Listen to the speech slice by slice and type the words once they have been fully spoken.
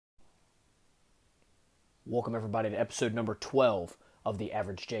Welcome, everybody, to episode number 12 of the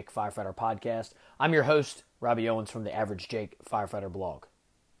Average Jake Firefighter Podcast. I'm your host, Robbie Owens from the Average Jake Firefighter blog.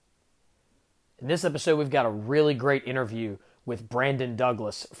 In this episode, we've got a really great interview with Brandon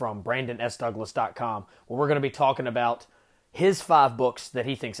Douglas from BrandonSDouglas.com, where we're going to be talking about his 5 books that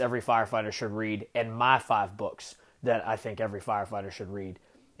he thinks every firefighter should read and my 5 books that I think every firefighter should read.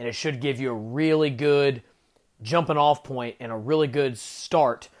 And it should give you a really good jumping off point and a really good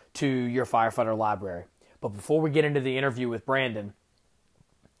start to your firefighter library. But before we get into the interview with Brandon,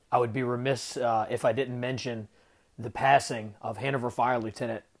 I would be remiss if I didn't mention the passing of Hanover Fire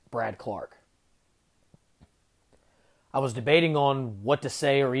Lieutenant Brad Clark. I was debating on what to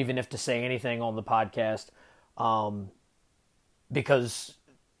say or even if to say anything on the podcast because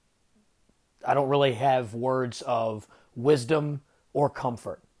I don't really have words of wisdom or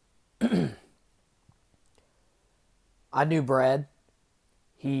comfort. I knew Brad.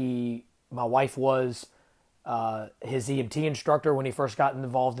 My wife was his EMT instructor when he first got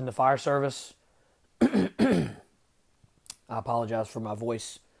involved in the fire service. I apologize for my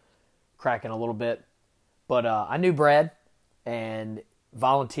voice cracking a little bit. But I knew Brad and I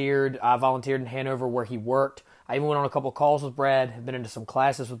volunteered in Hanover where he worked. I even went on a couple calls with Brad, have been into some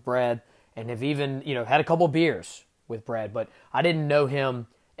classes with Brad, and have even, had a couple beers with Brad. But I didn't know him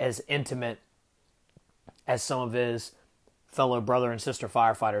as intimate as some of his fellow brother and sister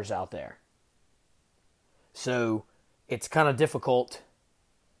firefighters out there. So it's kind of difficult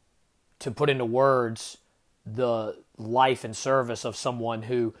to put into words the life and service of someone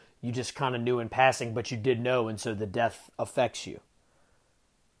who you just kind of knew in passing, but you did know, and so the death affects you.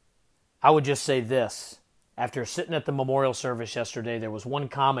 I would just say this. After sitting at the memorial service yesterday, there was one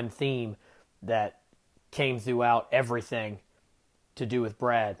common theme that came throughout everything to do with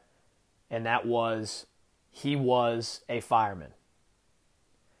Brad, and that was he was a fireman.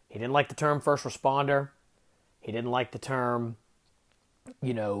 He didn't like the term first responder. He didn't like the term,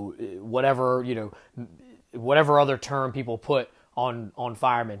 whatever other term people put on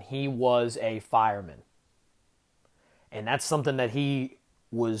firemen. He was a fireman. And that's something that he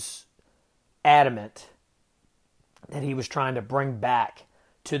was adamant that he was trying to bring back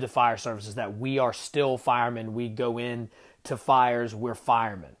to the fire services, that we are still firemen. We go in to fires, we're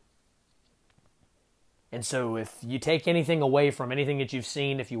firemen. And so if you take anything away from anything that you've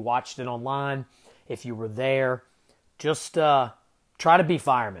seen, if you watched it online, if you were there, just try to be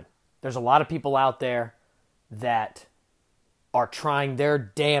firemen. There's a lot of people out there that are trying their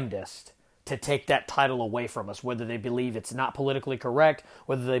damnedest to take that title away from us, whether they believe it's not politically correct,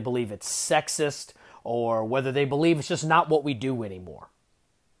 whether they believe it's sexist, or whether they believe it's just not what we do anymore.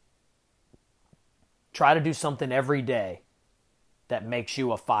 Try to do something every day that makes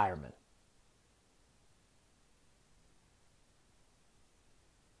you a fireman.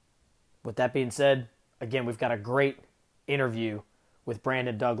 With that being said, again, we've got a great interview with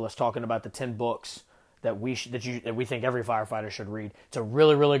Brandon Douglas talking about the 10 books that we think every firefighter should read. It's a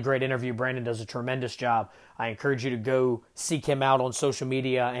really, really great interview. Brandon does a tremendous job. I encourage you to go seek him out on social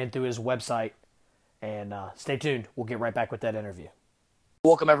media and through his website. And stay tuned. We'll get right back with that interview.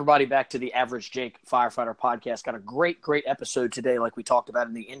 Welcome, everybody, back to the Average Jake Firefighter Podcast. Got a great episode today, like we talked about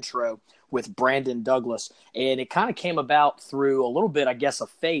in the intro, with Brandon Douglas. And it kind of came about through a little bit, I guess,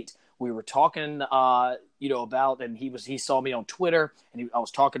 of fate. We were talking, about, and he saw me on Twitter, and I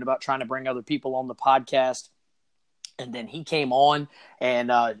was talking about trying to bring other people on the podcast. And then he came on and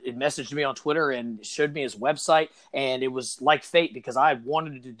it messaged me on Twitter and showed me his website. And it was like fate, because I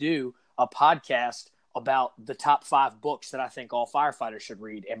wanted to do a podcast about the top 5 books that I think all firefighters should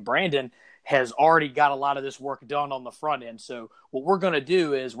read. And Brandon has already got a lot of this work done on the front end. So what we're going to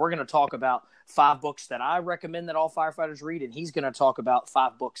do is we're going to talk about 5 books that I recommend that all firefighters read, and he's going to talk about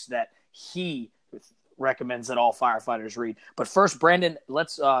 5 books that he recommends that all firefighters read. But first, Brandon,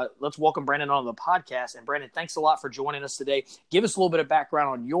 let's welcome Brandon on the podcast. And Brandon, thanks a lot for joining us today. Give us a little bit of background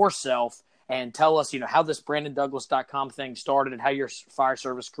on yourself and tell us, how this BrandonDouglas.com thing started and how your fire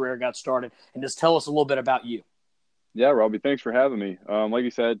service career got started. And just tell us a little bit about you. Yeah, Robbie, thanks for having me. Like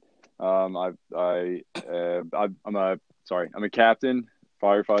you said, I'm a captain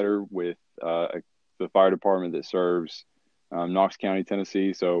firefighter with the fire department that serves Knox County,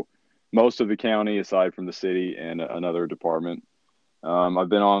 Tennessee. So most of the county, aside from the city and another department. I've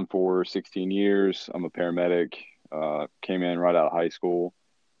been on for 16 years. I'm a paramedic. Came in right out of high school,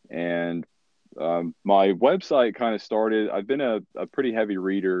 and my website kind of started. I've been a pretty heavy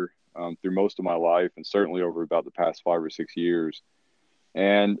reader through most of my life, and certainly over about the past 5 or 6 years.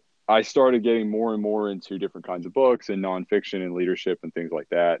 And I started getting more and more into different kinds of books and nonfiction and leadership and things like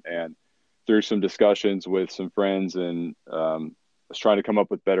that. And through some discussions with some friends and was trying to come up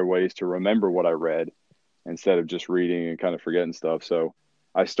with better ways to remember what I read. instead of just reading and kind of forgetting stuff. So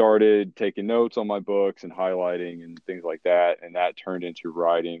I started taking notes on my books and highlighting and things like that. And that turned into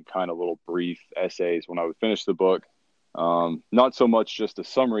writing kind of little brief essays when I would finish the book. Not so much just a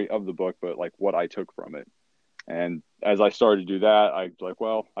summary of the book, but like what I took from it. And as I started to do that, I was like,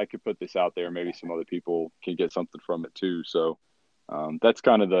 well, I could put this out there. Maybe some other people can get something from it too. So that's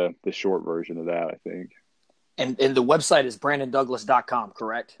kind of the short version of that, I think. And the website is brandondouglas.com,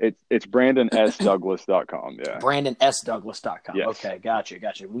 correct? It's brandonsdouglas.com. Yeah. brandonsdouglas.com. Yes. Okay.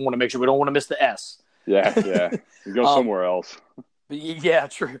 Gotcha. We want to make sure we don't want to miss the S. Yeah. You go somewhere else. Yeah,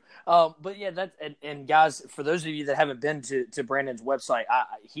 true. But yeah, and guys, for those of you that haven't been to Brandon's website,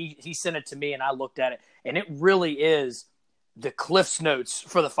 he sent it to me and I looked at it, and it really is the Cliff's Notes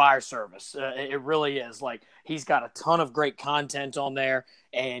for the fire service. It really is. Like, he's got a ton of great content on there,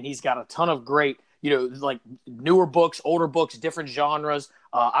 and he's got a ton of great, like newer books, older books, different genres.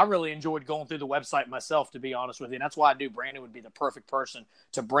 I really enjoyed going through the website myself, to be honest with you. And that's why I knew Brandon would be the perfect person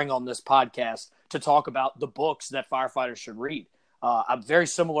to bring on this podcast to talk about the books that firefighters should read. A very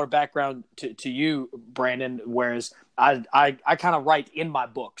similar background to you, Brandon, whereas I kind of write in my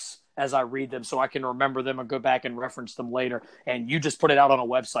books as I read them so I can remember them and go back and reference them later. And you just put it out on a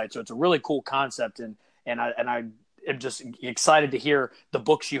website. So it's a really cool concept. And I am just excited to hear the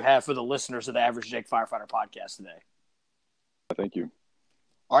books you have for the listeners of the Average Jake Firefighter podcast today. Thank you.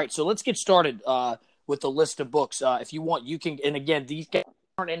 All right. So let's get started with the list of books. If you want, you can, and again, these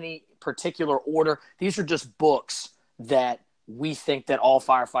aren't in any particular order. These are just books that we think that all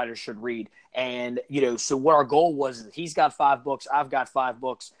firefighters should read. And, so what our goal was, he's got 5 books, I've got 5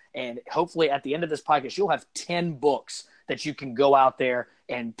 books, and hopefully at the end of this podcast, you'll have 10 books that you can go out there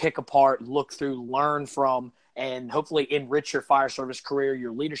and pick apart, look through, learn from, and hopefully enrich your fire service career,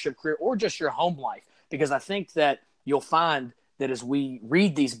 your leadership career, or just your home life. Because I think that you'll find that as we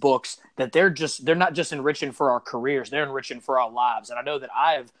read these books, that they're not just enriching for our careers, they're enriching for our lives. And I know that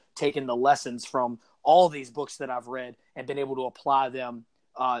I have taken the lessons from all these books that I've read and been able to apply them,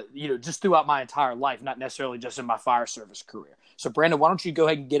 just throughout my entire life, not necessarily just in my fire service career. So, Brandon, why don't you go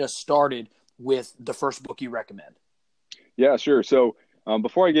ahead and get us started with the first book you recommend? Yeah, sure. So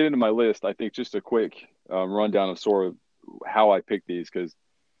before I get into my list, I think just a quick rundown of sort of how I pick these, because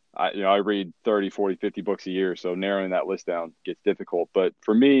I read 30, 40, 50 books a year. So narrowing that list down gets difficult. But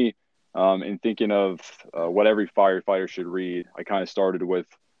for me, in thinking of what every firefighter should read, I kind of started with,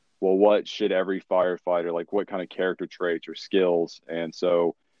 well, what should every firefighter, like what kind of character traits or skills? And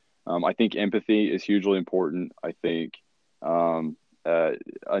so I think empathy is hugely important. I think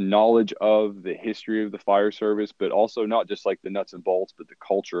a knowledge of the history of the fire service, but also not just like the nuts and bolts, but the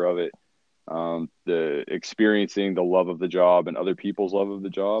culture of it, the experiencing the love of the job and other people's love of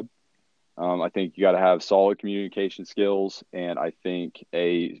the job. I think you got to have solid communication skills. And I think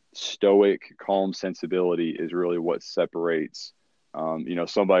a stoic, calm sensibility is really what separates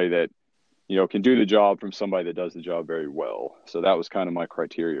somebody that, can do the job from somebody that does the job very well. So that was kind of my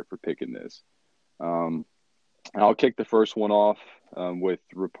criteria for picking this. And I'll kick the first one off with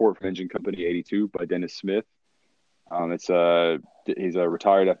Report from Engine Company 82 by Dennis Smith. He's a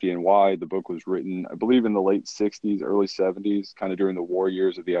retired FDNY. The book was written, I believe, in the late 60s, early 70s, kind of during the war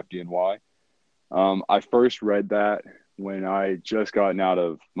years of the FDNY. I first read that when I just gotten out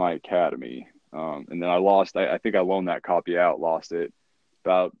of my academy. And then I think I loaned that copy out, lost it.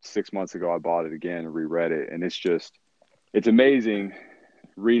 About 6 months ago, I bought it again and reread it. And it's amazing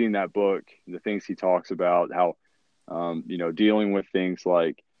reading that book, the things he talks about, how, dealing with things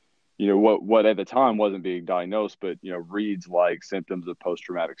like, what at the time wasn't being diagnosed, but, reads like symptoms of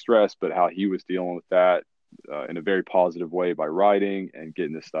post-traumatic stress, but how he was dealing with that in a very positive way by writing and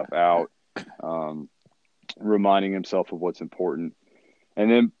getting this stuff out, reminding himself of what's important.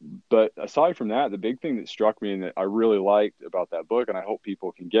 But aside from that, the big thing that struck me and that I really liked about that book, and I hope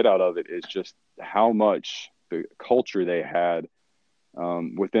people can get out of it, is just how much the culture they had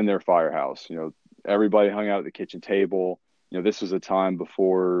within their firehouse. Everybody hung out at the kitchen table. This was a time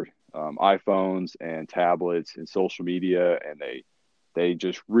before iPhones and tablets and social media, and they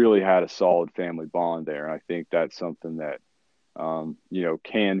just really had a solid family bond there. And I think that's something that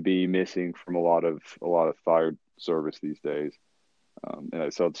can be missing from a lot of fire service these days.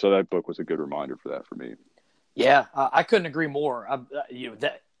 And so that book was a good reminder for that for me. Yeah, I couldn't agree more.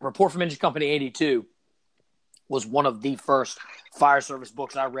 That Report from Engine Company 82 was one of the first fire service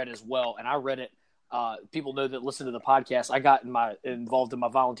books I read as well, and I read it. People know that listen to the podcast. I got involved in my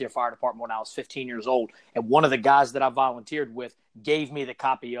volunteer fire department when I was 15 years old, and one of the guys that I volunteered with gave me the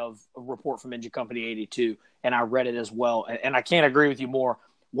copy of Report from Engine Company 82, and I read it as well. And I can't agree with you more.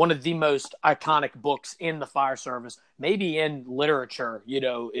 one of the most iconic books in the fire service, maybe in literature,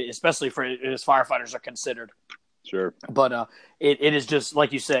 especially for as firefighters are considered. Sure. But it is just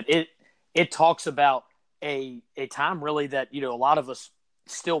like you said, it talks about a time really that, a lot of us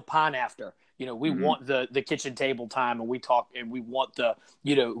still pine after. We want the kitchen table time, and we talk, and we want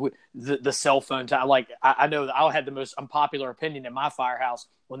the cell phone time. Like I know that I had the most unpopular opinion in my firehouse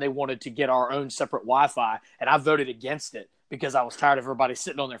when they wanted to get our own separate Wi-Fi, and I voted against it because I was tired of everybody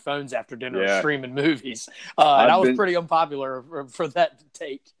sitting on their phones after dinner streaming movies. And I was pretty unpopular for that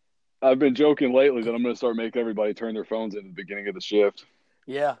take. I've been joking lately that I'm going to start making everybody turn their phones in at the beginning of the shift.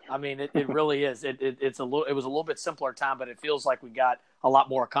 Yeah, I mean, it really is. It was a little bit simpler time, but it feels like we got a lot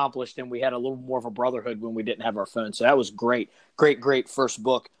more accomplished, and we had a little more of a brotherhood when we didn't have our phones. So that was great first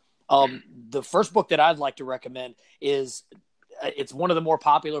book. The first book that I'd like to recommend is it's one of the more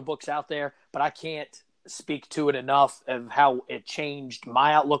popular books out there, but I can't speak to it enough of how it changed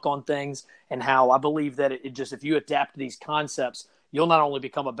my outlook on things, and how I believe that it just, if you adapt these concepts, you'll not only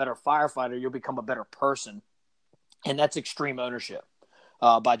become a better firefighter, you'll become a better person. And that's Extreme Ownership.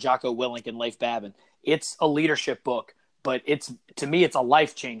 By Jocko Willink and Leif Babin. It's a leadership book, but to me, it's a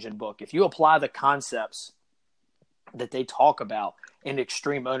life-changing book. If you apply the concepts that they talk about in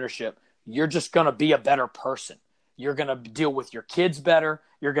Extreme Ownership, you're just going to be a better person. You're going to deal with your kids better.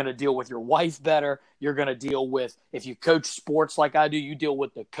 You're going to deal with your wife better. You're going to deal with, if you coach sports like I do, you deal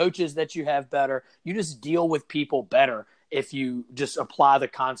with the coaches that you have better. You just deal with people better if you just apply the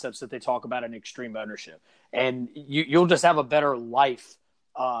concepts that they talk about in Extreme Ownership. And you'll just have a better life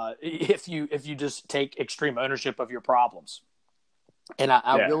if you just take extreme ownership of your problems. And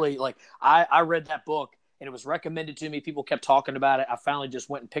I really I read that book, and it was recommended to me. People kept talking about it. I finally just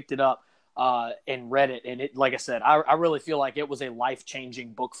went and picked it up and read it. And it, like I said, I really feel like it was a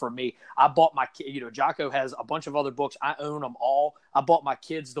life-changing book for me. I bought my Jocko has a bunch of other books. I own them all. I bought my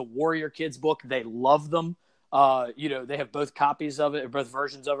kids the Warrior Kids book. They love them. They have both copies of it, or both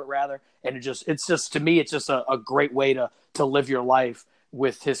versions of it rather. And it's just to me, it's just a great way to live your life,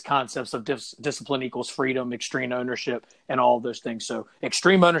 with his concepts of discipline equals freedom, extreme ownership, and all of those things. So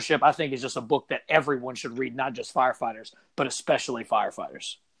Extreme Ownership, I think, is just a book that everyone should read, not just firefighters, but especially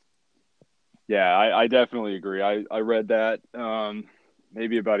firefighters. Yeah, I definitely agree. I read that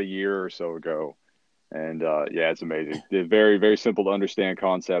maybe about a year or so ago. And it's amazing. They're very, very simple to understand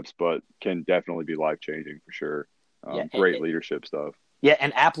concepts, but can definitely be life-changing for sure. Great leadership stuff. Yeah,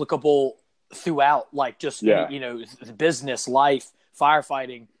 and applicable throughout, like just, business, life,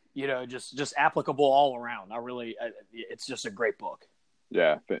 firefighting, just applicable all around. It's just a great book.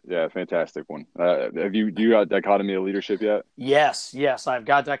 Yeah, fantastic one. Do you got Dichotomy of Leadership yet? Yes, I've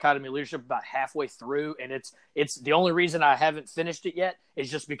got Dichotomy of Leadership about halfway through, and it's the only reason I haven't finished it yet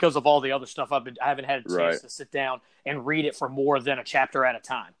is just because of all the other stuff I haven't had a chance to sit down and read it for more than a chapter at a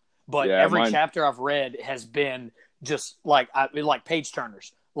time. But every chapter I've read has been just like page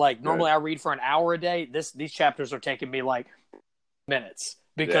turners. Like normally I read for an hour a day. These chapters are taking me like minutes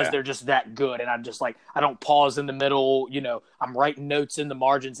because they're just that good. And I'm just like, I don't pause in the middle. I'm writing notes in the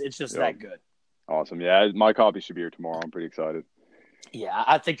margins. It's just that good. Awesome. Yeah. My copy should be here tomorrow. I'm pretty excited. Yeah.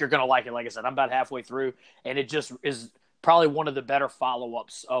 I think you're going to like it. Like I said, I'm about halfway through, and it just is probably one of the better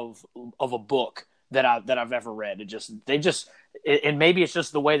follow-ups of a book that I've ever read. And maybe it's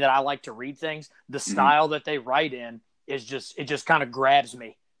just the way that I like to read things. The style that they write in is it just kind of grabs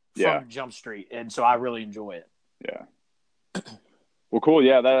me from Jump Street. And so I really enjoy it. Yeah. Well, cool.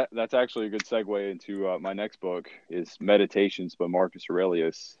 Yeah, that's actually a good segue into my next book is Meditations by Marcus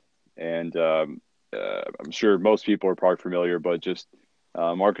Aurelius. And I'm sure most people are probably familiar, but just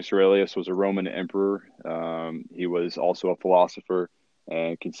Marcus Aurelius was a Roman emperor. He was also a philosopher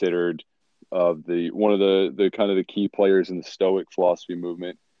and considered one of the kind of the key players in the Stoic philosophy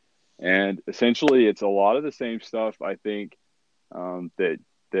movement. And essentially, it's a lot of the same stuff, I think,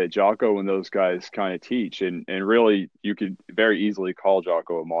 that Jocko and those guys kind of teach. And really, you could very easily call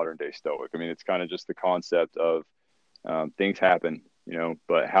Jocko a modern day Stoic. I mean, it's kind of just the concept of things happen,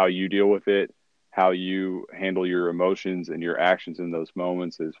 but how you deal with it, how you handle your emotions and your actions in those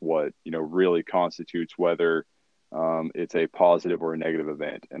moments is what, really constitutes whether it's a positive or a negative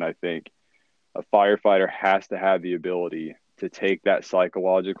event. And I think a firefighter has to have the ability to take that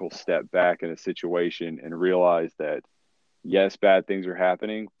psychological step back in a situation and realize that, yes, bad things are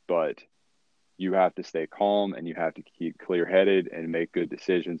happening, but you have to stay calm and you have to keep clear-headed and make good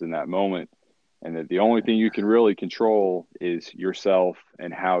decisions in that moment. And that the only thing you can really control is yourself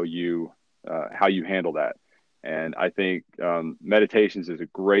and how you handle that. And I think Meditations is a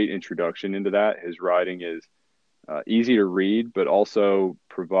great introduction into that. His writing is easy to read, but also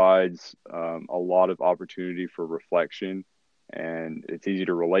provides a lot of opportunity for reflection and it's easy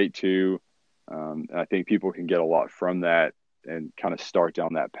to relate to. And I think people can get a lot from that and kind of start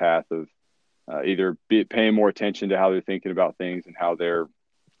down that path of either paying more attention to how they're thinking about things and how they're,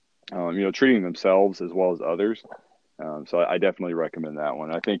 treating themselves as well as others. So I definitely recommend that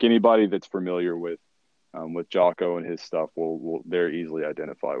one. I think anybody that's familiar with Jocko and his stuff will very easily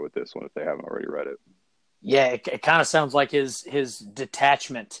identify with this one if they haven't already read it. Yeah, it kind of sounds like his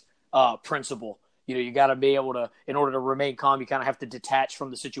detachment principle. You got to be able to, in order to remain calm, you kind of have to detach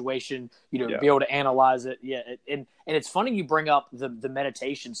from the situation, be able to analyze it. Yeah. And it's funny you bring up the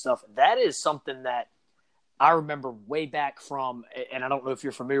meditation stuff. That is something that I remember way back from, and I don't know if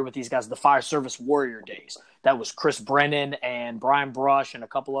you're familiar with these guys, the Fire Service Warrior days. That was Chris Brennan and Brian Brush and a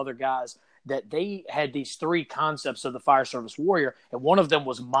couple other guys that they had these 3 concepts of the Fire Service Warrior. And one of them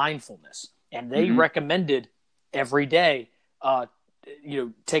was mindfulness. And they recommended every day,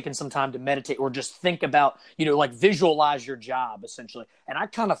 taking some time to meditate or just think about, like visualize your job essentially. And I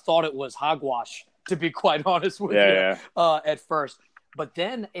kind of thought it was hogwash, to be quite honest with you, at first. But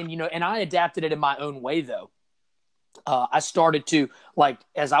then, and I adapted it in my own way though. I started to, like,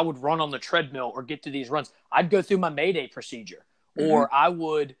 as I would run on the treadmill or get to these runs, I'd go through my Mayday procedure, or I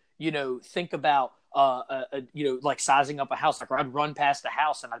would, think about, like sizing up a house. Like, I'd run past a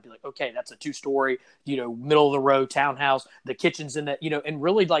house and I'd be like, okay, that's a 2-story, middle of the road townhouse. The kitchen's in that, and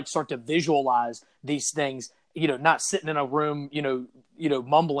really like start to visualize these things, not sitting in a room,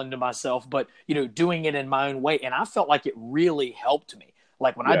 mumbling to myself, but, doing it in my own way. And I felt like it really helped me.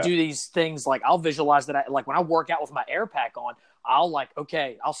 Like when I do these things, like I'll visualize that. Like when I work out with my air pack on,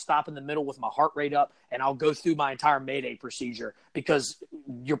 I'll stop in the middle with my heart rate up and I'll go through my entire Mayday procedure, because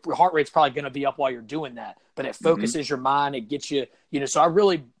your heart rate's probably going to be up while you're doing that, but it focuses your mind. It gets you, so I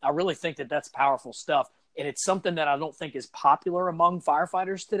really think that that's powerful stuff. And it's something that I don't think is popular among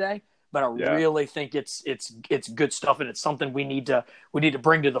firefighters today, but I really think it's good stuff. And it's something we need to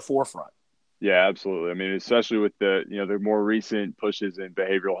bring to the forefront. Yeah, absolutely. I mean, especially with the more recent pushes in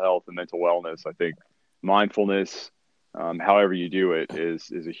behavioral health and mental wellness, I think mindfulness, however you do it,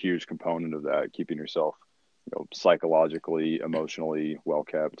 is a huge component of that, keeping yourself, psychologically, emotionally well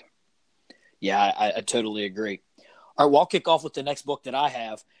kept. Yeah, I totally agree. All right, well, I'll kick off with the next book that I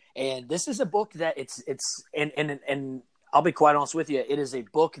have, and this is a book that and I'll be quite honest with you, it is a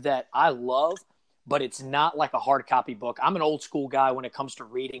book that I love, but it's not like a hard copy book. I'm an old school guy when it comes to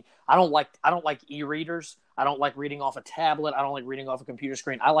reading. I don't like e-readers. I don't like reading off a tablet. I don't like reading off a computer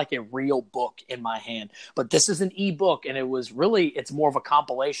screen. I like a real book in my hand. But this is an e-book, and it's more of a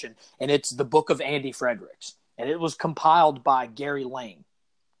compilation, and it's the Book of Andy Fredericks, and it was compiled by Gary Lane.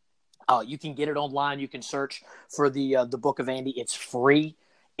 You can get it online. You can search for the Book of Andy. It's free.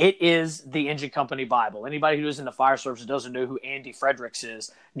 It is the Engine Company Bible. Anybody who is in the fire service doesn't know who Andy Fredericks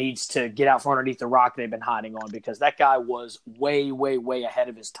is needs to get out from underneath the rock they've been hiding on, because that guy was way, way, way ahead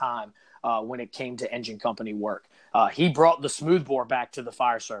of his time when it came to engine company work. He brought the smoothbore back to the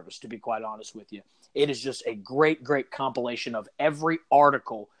fire service, to be quite honest with you. It is just a great, great compilation of every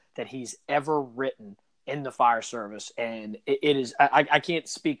article that he's ever written in the fire service. And it is, I can't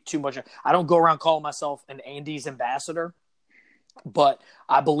speak too much. I don't go around calling myself an Andy's ambassador, but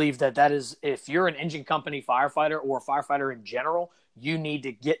I believe that is, if you're an engine company firefighter or a firefighter in general, you need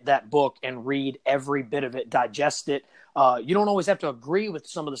to get that book and read every bit of it, digest it. You don't always have to agree with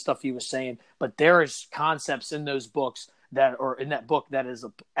some of the stuff he was saying, but there is concepts in those books in that book that is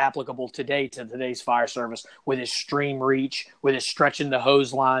applicable today to today's fire service, with his stream reach, with his stretching the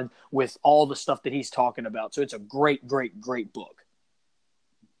hose line, with all the stuff that he's talking about. So it's a great, great, great book.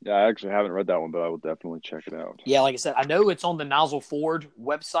 Yeah, I actually haven't read that one, but I will definitely check it out. Yeah, like I said, I know it's on the Nozzle Ford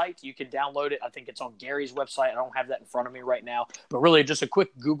website. You can download it. I think it's on Gary's website. I don't have that in front of me right now. But really, just a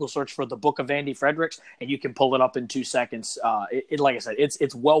quick Google search for the Book of Andy Fredericks, and you can pull it up in 2 seconds. Like I said,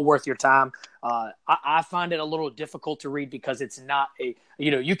 it's well worth your time. I find it a little difficult to read because it's not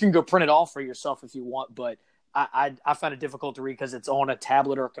you can go print it off for yourself if you want, but I find it difficult to read because it's on a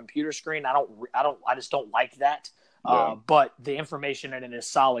tablet or a computer screen. I just don't like that. Yeah. But the information in it is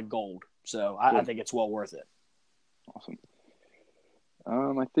solid gold. So I think it's well worth it. Awesome.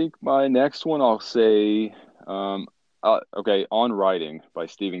 I think my next one I'll say, On Writing by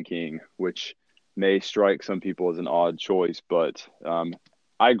Stephen King, which may strike some people as an odd choice, but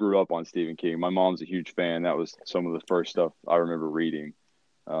I grew up on Stephen King. My mom's a huge fan. That was some of the first stuff I remember reading.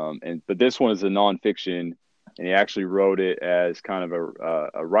 But this one is a nonfiction, and he actually wrote it as kind of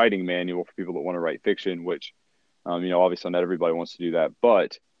a writing manual for people that want to write fiction, which obviously not everybody wants to do that,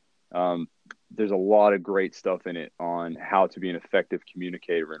 but there's a lot of great stuff in it on how to be an effective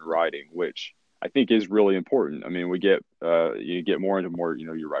communicator in writing, which I think is really important. I mean, you get more into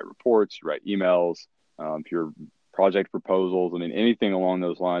you write reports, you write emails. If you're project proposals. I mean, anything along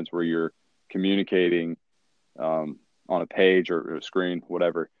those lines where you're communicating on a page or a screen,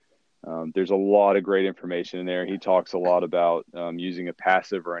 whatever. There's a lot of great information in there. He talks a lot about using a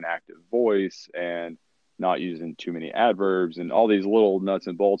passive or an active voice and not using too many adverbs and all these little nuts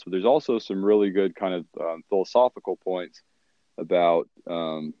and bolts. But there's also some really good kind of philosophical points about,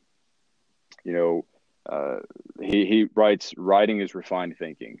 he writes, writing is refined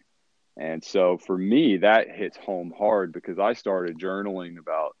thinking. And so for me, that hits home hard because I started journaling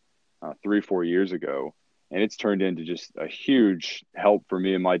about 3-4 years ago. And it's turned into just a huge help for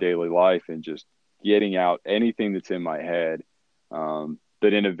me in my daily life and just getting out anything that's in my head,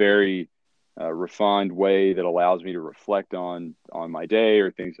 but in a very refined way that allows me to reflect on my day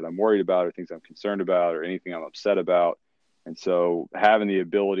or things that I'm worried about or things I'm concerned about or anything I'm upset about. And so having the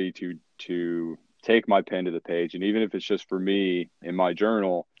ability to take my pen to the page, and even if it's just for me in my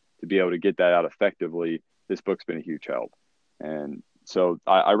journal, to be able to get that out effectively, this book's been a huge help. And so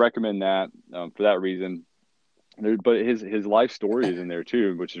I recommend that for that reason. But his life story is in there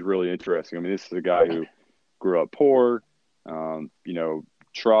too, which is really interesting. I mean, this is a guy who grew up poor,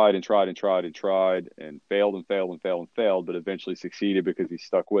 tried and tried and tried and tried and failed and failed and failed and failed, but eventually succeeded because he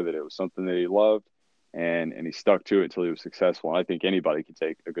stuck with it. It was something that he loved, and he stuck to it until he was successful. And I think anybody can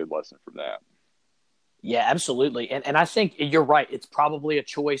take a good lesson from that. Yeah, absolutely. And I think you're right. It's probably a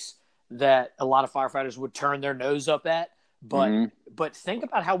choice that a lot of firefighters would turn their nose up at. But think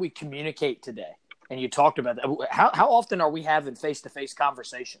about how we communicate today. And you talked about that. How often are we having face-to-face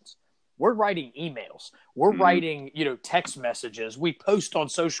conversations? We're writing emails. We're writing, text messages. We post on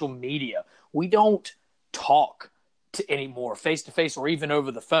social media. We don't talk anymore face-to-face or even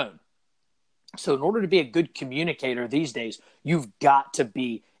over the phone. So in order to be a good communicator these days, you've got to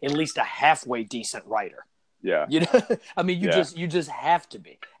be at least a halfway decent writer. Yeah. I mean, you just have to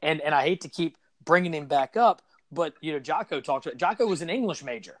be. And I hate to keep bringing him back up, but, Jocko was an English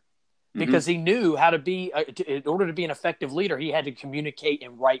major. Because he knew how to be, in order to be an effective leader, he had to communicate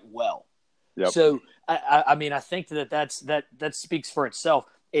and write well. Yep. So, I mean, I think that speaks for itself.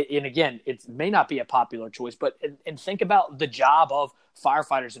 And again, it may not be a popular choice, but and think about the job of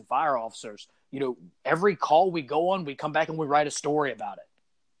firefighters and fire officers. Every call we go on, we come back and we write a story about it.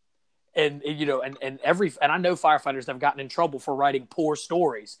 And and I know firefighters that have gotten in trouble for writing poor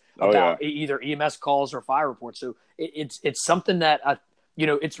stories about either EMS calls or fire reports. So it's something that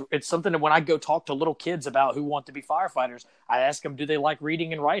it's something that when I go talk to little kids about who want to be firefighters, I ask them, do they like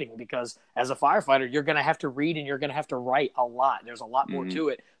reading and writing? Because as a firefighter, you're going to have to read and you're going to have to write a lot. There's a lot more to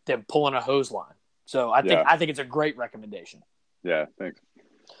it than pulling a hose line. So I think it's a great recommendation. Yeah, thanks.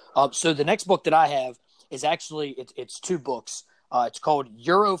 So the next book that I have is actually it's 2 books. It's called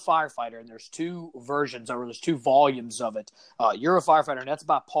Euro Firefighter, and there's 2 versions, or there's 2 volumes of it. Euro Firefighter, and that's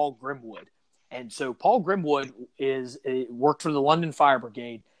by Paul Grimwood. And so Paul Grimwood worked for the London Fire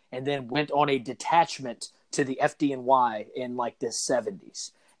Brigade and then went on a detachment to the FDNY in like the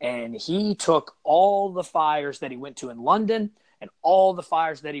 70s. And he took all the fires that he went to in London and all the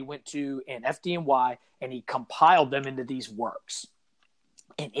fires that he went to in FDNY, and he compiled them into these works.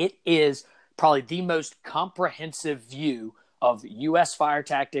 And it is probably the most comprehensive view of U.S. fire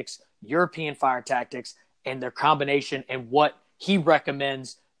tactics, European fire tactics, and their combination, and what he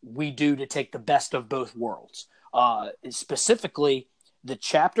recommends we do to take the best of both worlds. Specifically, the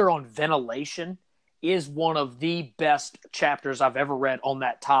chapter on ventilation is one of the best chapters I've ever read on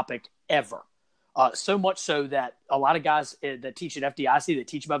that topic ever. So much so that a lot of guys that teach at FDIC that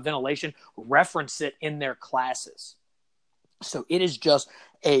teach about ventilation reference it in their classes. So it is just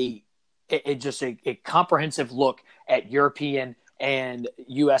a comprehensive look at European and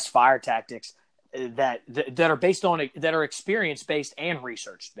U.S. fire tactics that are based on that are experience based and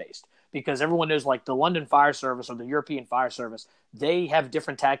research based, because everyone knows like the London Fire Service or the European Fire Service, they have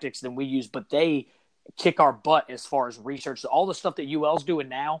different tactics than we use, but they kick our butt as far as research. All the stuff that UL's doing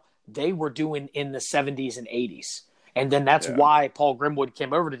now, they were doing in the 70s and 80s. And then that's why Paul Grimwood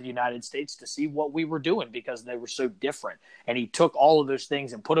came over to the United States to see what we were doing, because they were so different. And he took all of those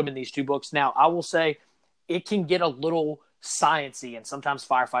things and put them in these 2 books. Now, I will say it can get a little sciencey, and sometimes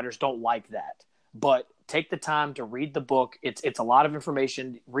firefighters don't like that. But take the time to read the book. It's a lot of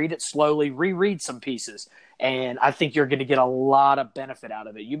information. Read it slowly. Reread some pieces. And I think you're going to get a lot of benefit out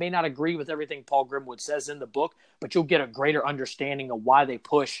of it. You may not agree with everything Paul Grimwood says in the book, but you'll get a greater understanding of why they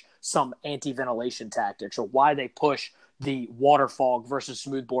push some anti-ventilation tactics, or why they push the water fog versus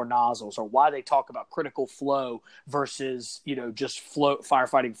smoothbore nozzles, or why they talk about critical flow versus, just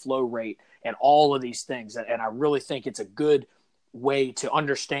firefighting flow rate, and all of these things. And I really think it's a good way to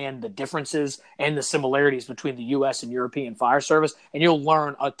understand the differences and the similarities between the U.S. and European fire service, and you'll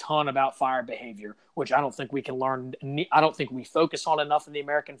learn a ton about fire behavior, which I don't think we can learn. I don't think we focus on enough in the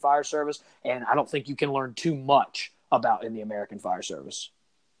American fire service, and I don't think you can learn too much about in the American fire service.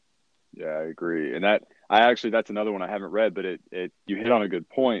 Yeah, I agree. And that's another one I haven't read, but you hit on a good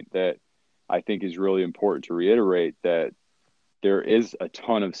point that I think is really important to reiterate, that there is a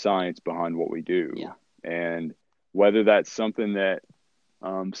ton of science behind what we do. Yeah. And whether that's something that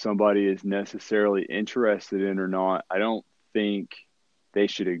somebody is necessarily interested in or not, I don't think they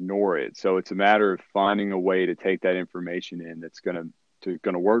should ignore it. So it's a matter of finding a way to take that information in that's going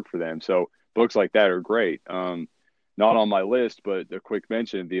to work for them. So books like that are great. Not on my list, but a quick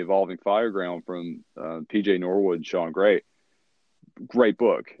mention: The Evolving Fireground from PJ Norwood and Sean Gray. Great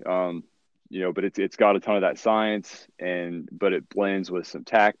book. But it's got a ton of that science, but it blends with some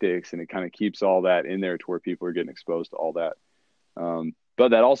tactics, and it kind of keeps all that in there to where people are getting exposed to all that. But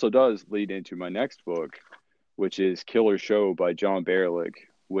that also does lead into my next book, which is Killer Show by John Berlick,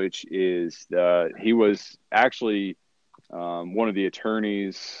 which is he was actually one of the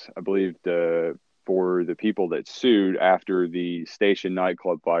attorneys, I believe, for the people that sued after the Station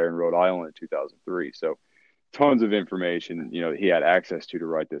nightclub fire in Rhode Island in 2003. So tons of information, he had access to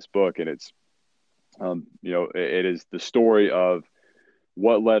write this book. And it's, it is the story of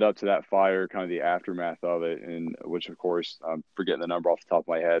what led up to that fire, kind of the aftermath of it, and which, of course, I'm forgetting the number off the top of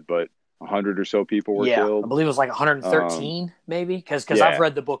my head, but 100 or so people were killed. I believe it was like 113, maybe, because I've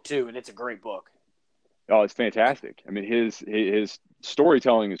read the book too, and it's a great book. Oh, it's fantastic. I mean, his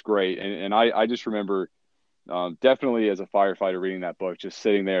storytelling is great, and I just remember definitely as a firefighter reading that book, just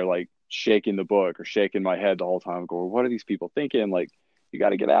sitting there like shaking the book or shaking my head the whole time, going, "What are these people thinking? Like, you got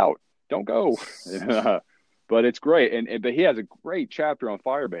to get out, don't go." But it's great, but he has a great chapter on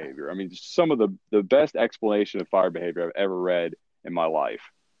fire behavior. I mean, some of the best explanation of fire behavior I've ever read in my life,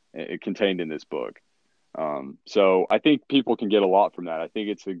 it contained in this book. So I think people can get a lot from that. I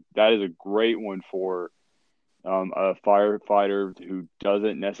think that is a great one for a firefighter who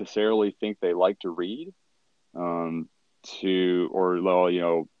doesn't necessarily think they like to read,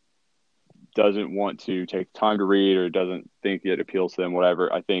 doesn't want to take time to read, or doesn't think it appeals to them,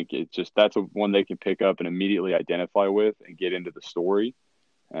 whatever. I think that's one they can pick up and immediately identify with and get into the story,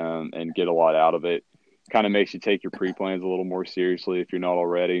 and get a lot out of it. Kind of makes you take your pre-plans a little more seriously if you're not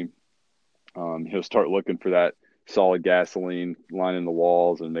already. He'll start looking for that solid gasoline lining the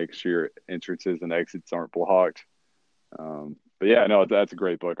walls and make sure your entrances and exits aren't blocked. But yeah, no, that's a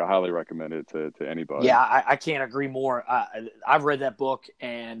great book. I highly recommend it to anybody. Yeah, I can't agree more. I've read that book,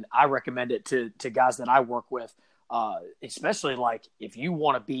 and I recommend it to guys that I work with, especially like if you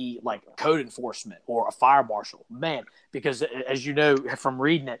want to be like code enforcement or a fire marshal, man, because as you know from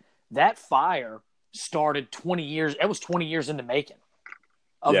reading it, that fire started 20 years. It was 20 years in the making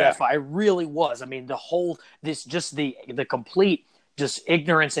of that fire. It really was. I mean, the complete just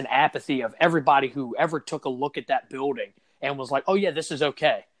ignorance and apathy of everybody who ever took a look at that building and was like, "Oh yeah, this is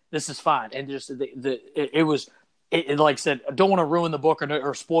okay, this is fine." And just it was like I said, I don't want to ruin the book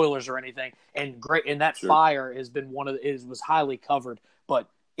or spoilers or anything. And great, and that fire has been was highly covered, but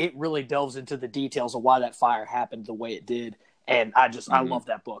it really delves into the details of why that fire happened the way it did. And I love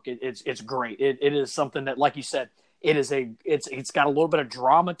that book. It's great. It is something that, like you said, it's got a little bit of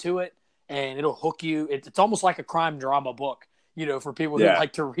drama to it, and it'll hook you. It's almost like a crime drama book, for people who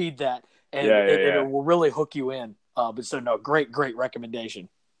like to read that, and it will really hook you in. Great recommendation.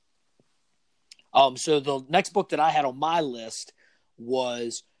 So the next book that I had on my list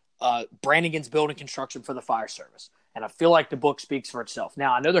was Brannigan's Building Construction for the Fire Service. And I feel like the book speaks for itself.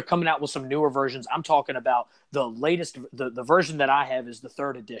 Now, I know they're coming out with some newer versions. I'm talking about the latest. The version that I have is the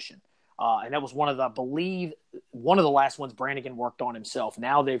 3rd edition. And that was one of the last ones Brannigan worked on himself.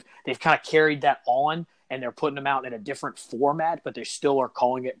 Now they've kind of carried that on, and they're putting them out in a different format, but they still are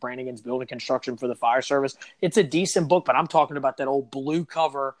calling it Brannigan's Building Construction for the Fire Service. It's a decent book, but I'm talking about that old blue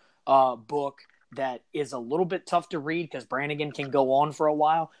cover book that is a little bit tough to read because Brannigan can go on for a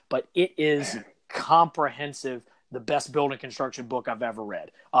while, but it is comprehensive. The best building construction book I've ever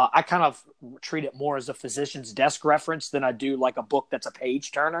read. I kind of treat it more as a physician's desk reference than I do like a book that's a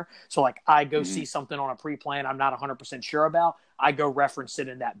page turner. So like I go see something on a pre-plan I'm not 100% sure about, I go reference it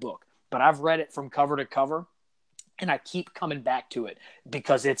in that book. But I've read it from cover to cover, and I keep coming back to it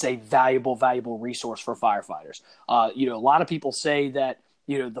because it's a valuable resource for firefighters. A lot of people say that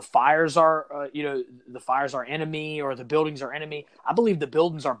the fires are, the fires are enemy or the buildings are enemy. I believe the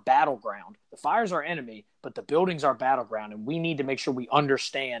buildings are battleground. The fires are enemy, but the buildings are battleground, and we need to make sure we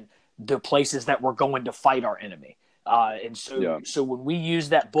understand the places that we're going to fight our enemy. And Yeah. so when we use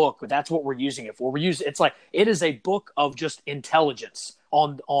that book, that's what we're using it for. It's like it is a book of just intelligence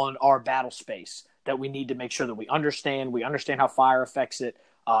on our battle space that we need to make sure that we understand. We understand how fire affects it.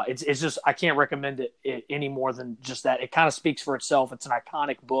 It's just I can't recommend it any more than just that. It kind of speaks for itself. It's an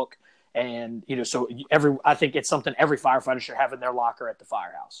iconic book, and so I think it's something every firefighter should have in their locker at the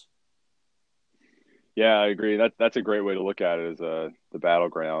firehouse. Yeah, I agree. That's a great way to look at it as the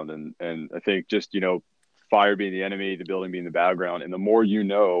battleground, and I think just fire being the enemy, the building being the battleground, and the more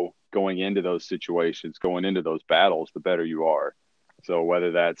going into those situations, going into those battles, the better you are. So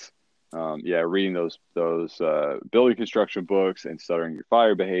whether that's reading those building construction books and studying your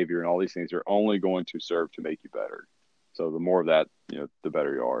fire behavior and all these things are only going to serve to make you better. So the more of that, the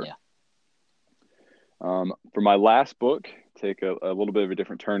better you are. Yeah. For my last book, take a little bit of a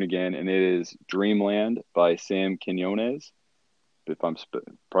different turn again, and it is Dreamland by Sam Quinones. If I'm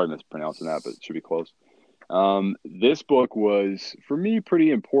probably mispronouncing that, but it should be close. This book was, for me,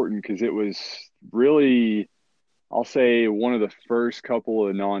 pretty important because it was really, I'll say, one of the first couple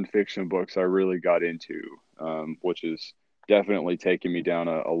of nonfiction books I really got into, which is definitely taking me down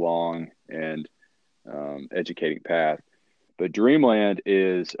a long and educating path. But Dreamland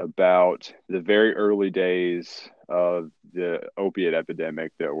is about the very early days of the opiate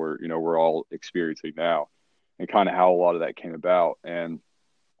epidemic that we're all experiencing now, and kind of how a lot of that came about. And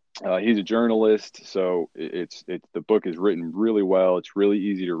he's a journalist, so it's the book is written really well. It's really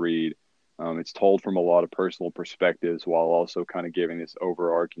easy to read. It's told from a lot of personal perspectives while also kind of giving this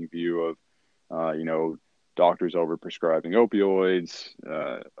overarching view of, doctors over-prescribing opioids,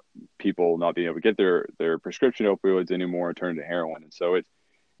 people not being able to get their prescription opioids anymore and turn to heroin. And so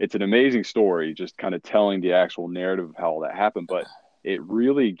it's an amazing story, just kind of telling the actual narrative of how all that happened. But it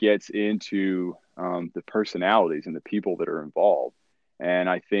really gets into the personalities and the people that are involved. And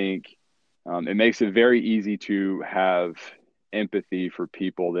I think it makes it very easy to have empathy for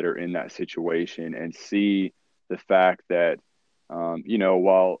people that are in that situation and see the fact that,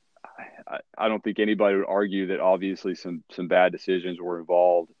 while I don't think anybody would argue that obviously some bad decisions were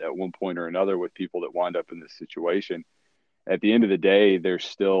involved at one point or another with people that wind up in this situation, at the end of the day, there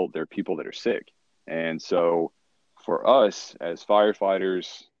are people that are sick. And so for us as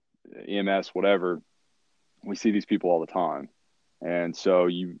firefighters, EMS, whatever, we see these people all the time. And so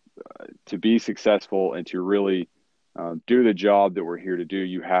to be successful and to really do the job that we're here to do,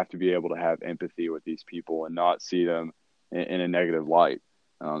 you have to be able to have empathy with these people and not see them in a negative light.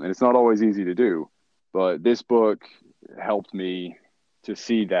 And it's not always easy to do, but this book helped me to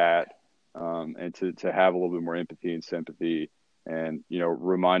see that and to have a little bit more empathy and sympathy and,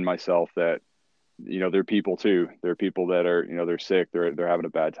 remind myself that, they're people too. They're people that are, they're sick, they're having a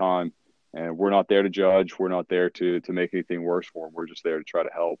bad time, and we're not there to judge. We're not there to make anything worse for them. We're just there to try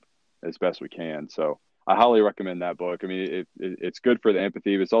to help as best we can. So I highly recommend that book. I mean, it's good for the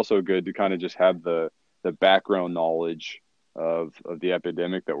empathy, but it's also good to kind of just have the background knowledge of the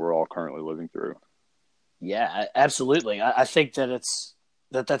epidemic that we're all currently living through. Yeah, absolutely. I think that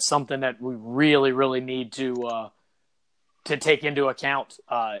that's something that we really, really need to take into account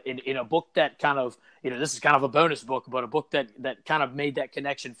in a book that kind of, this is kind of a bonus book, but a book that kind of made that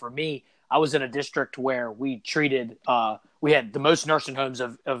connection for me. I was in a district where we had the most nursing homes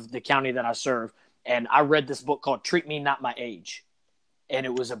of the county that I serve. And I read this book called Treat Me Not My Age. And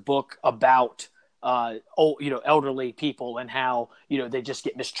it was a book about elderly people and how, they just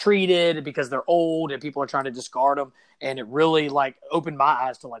get mistreated because they're old and people are trying to discard them. And it really opened my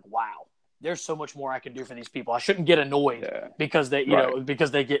eyes to wow, there's so much more I can do for these people. I shouldn't get annoyed because they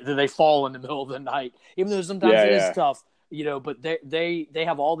fall in the middle of the night, even though sometimes it is tough, but they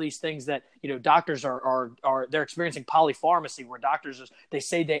have all these things that, doctors are they're experiencing polypharmacy where doctors, they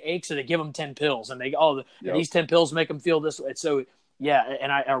say they ache, so they give them 10 pills and these 10 pills make them feel this way. So, yeah,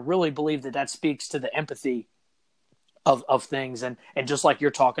 and I really believe that speaks to the empathy of things. And just like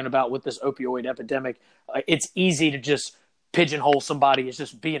you're talking about with this opioid epidemic, it's easy to just pigeonhole somebody as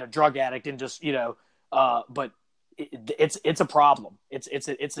just being a drug addict and just, but it's a problem. It's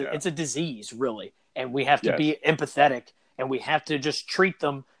a disease, really. And we have to be empathetic and we have to just treat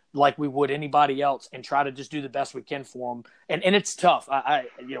them like we would anybody else and try to just do the best we can for them. And it's tough.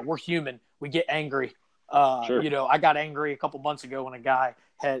 We're human. We get angry. Sure. I got angry a couple months ago when a guy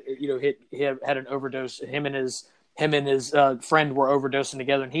had an overdose. Him and his friend were overdosing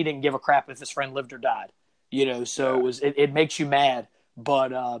together, and he didn't give a crap if his friend lived or died. So it makes you mad,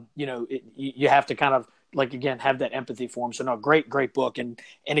 but you have to kind of again have that empathy for him. So no, great book, and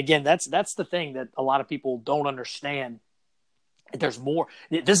again that's the thing that a lot of people don't understand. There's more.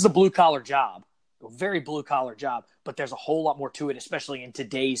 This is a blue collar job, a very blue collar job, but there's a whole lot more to it, especially in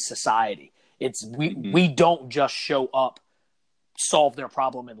today's society. We don't just show up, solve their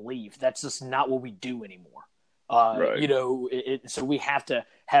problem, and leave. That's just not what we do anymore. Right. So we have to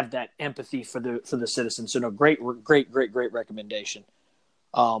have that empathy for the citizens. So no, great recommendation.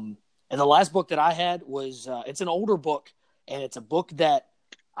 And the last book that I had was it's an older book, and it's a book that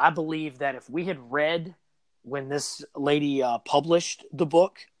I believe that if we had read when this lady published the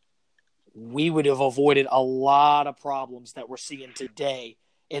book, we would have avoided a lot of problems that we're seeing today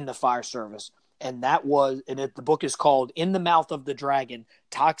in the fire service. And the book is called In the Mouth of the Dragon,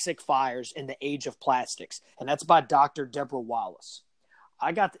 Toxic Fires in the Age of Plastics. And that's by Dr. Deborah Wallace.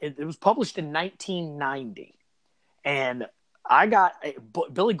 It was published in 1990. And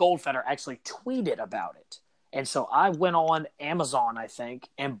Billy Goldfeder actually tweeted about it. And so I went on Amazon, I think,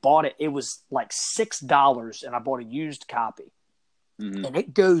 and bought it. It was like $6, and I bought a used copy. Mm-hmm. And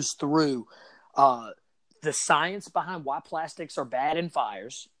it goes through the science behind why plastics are bad in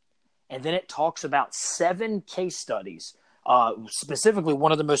fires. And then it talks about 7 case studies. Specifically,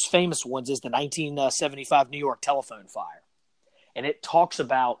 one of the most famous ones is the 1975 New York telephone fire. And it talks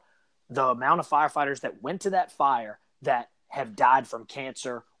about the amount of firefighters that went to that fire that have died from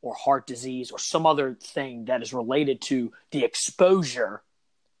cancer or heart disease or some other thing that is related to the exposure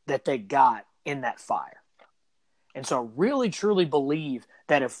that they got in that fire. And so I really, truly believe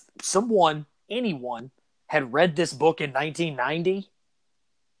that if anyone had read this book in 1990,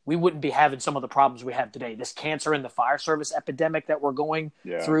 we wouldn't be having some of the problems we have today. This cancer in the fire service epidemic that we're going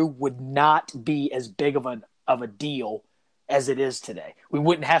through would not be as big of a deal as it is today. We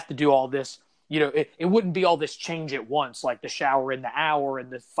wouldn't have to do all this. It wouldn't be all this change at once, like the shower in the hour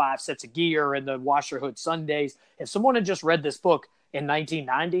and the 5 sets of gear and the washer hood Sundays. If someone had just read this book in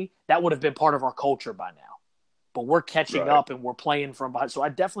 1990, that would have been part of our culture by now. But we're catching up and we're playing from behind. So I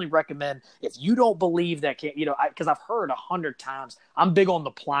definitely recommend, if you don't believe that, because I've heard 100 times, I'm big on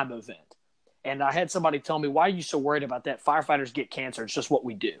the Plimo vent. And I had somebody tell me, why are you so worried about that? Firefighters get cancer. It's just what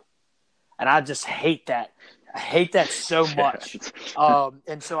we do. And I just hate that. I hate that so much.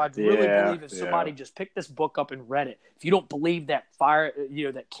 And so I really believe if somebody just picked this book up and read it, if you don't believe that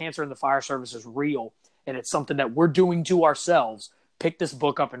that cancer in the fire service is real and it's something that we're doing to ourselves, pick this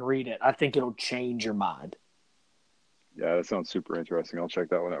book up and read it. I think it'll change your mind. Yeah, that sounds super interesting. I'll check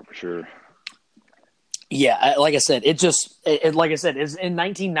that one out for sure. Yeah, like I said, it's in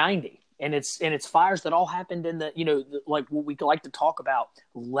 1990. And it's fires that all happened in like what we like to talk about,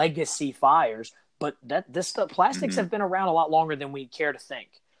 legacy fires. But plastics have been around a lot longer than we care to think.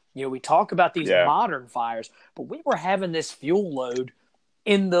 We talk about these modern fires, but we were having this fuel load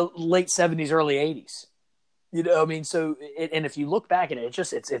in the late 70s, early 80s. So and if you look back at it,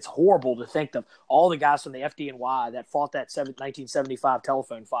 it's horrible to think of all the guys from the FDNY that fought that 1975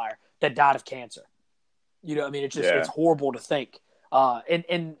 telephone fire that died of cancer. It's horrible to think. And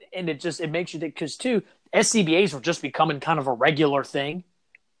it makes you think, because too, SCBAs were just becoming kind of a regular thing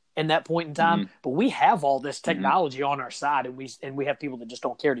in that point in time. But we have all this technology on our side, and we have people that just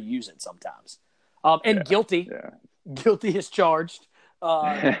don't care to use it sometimes. Guilty is charged.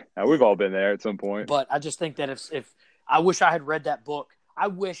 We've all been there at some point. But I just think that if I wish I had read that book, I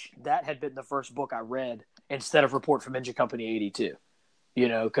wish that had been the first book I read instead of Report from Engine Company 82.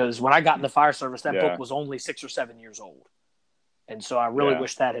 Because when I got in the fire service, that book was only 6 or 7 years old. And so I really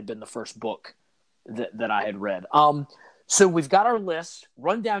wish that had been the first book that I had read. So we've got our list.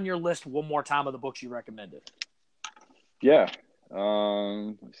 Run down your list one more time of the books you recommended. Yeah.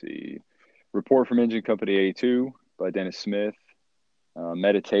 Let's see. Report from Engine Company 82 by Dennis Smith.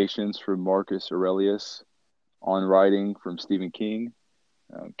 Meditations from Marcus Aurelius. On Writing from Stephen King.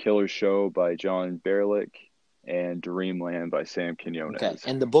 Killer Show by John Berlick. And Dreamland by Sam Quinones. Okay.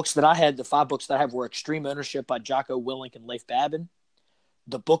 And the 5 books that I have were Extreme Ownership by Jocko Willink and Leif Babin.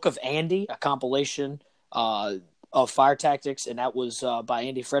 The Book of Andy, a compilation of fire tactics, and that was by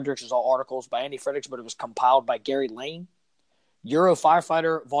Andy Fredericks. It was all articles by Andy Fredericks, but it was compiled by Gary Lane. Euro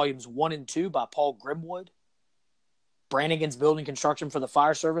Firefighter Volumes 1 and 2 by Paul Grimwood. Brannigan's Building Construction for the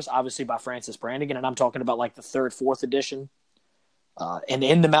Fire Service, obviously by Francis Brannigan, and I'm talking about like the 3rd, 4th edition. And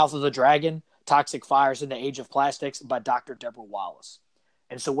In the Mouth of the Dragon, Toxic Fires in the Age of Plastics by Dr. Deborah Wallace.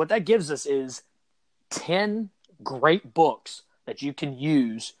 And so what that gives us is 10 great books that you can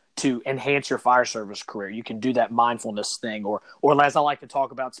use to enhance your fire service career. You can do that mindfulness thing, or as I like to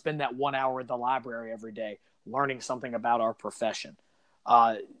talk about, spend that 1 hour in the library every day learning something about our profession.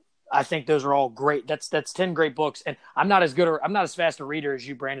 I think those are all great. That's 10 great books, and I'm not as fast a reader as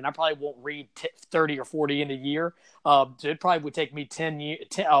you, Brandon. I probably won't read 30 or 40 in a year. So it probably would take me 10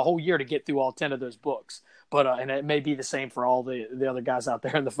 a whole year to get through all 10 of those books. But and it may be the same for all the other guys out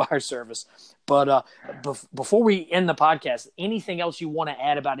there in the fire service. But before we end the podcast, anything else you want to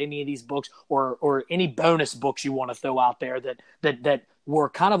add about any of these books, or any bonus books you want to throw out there that were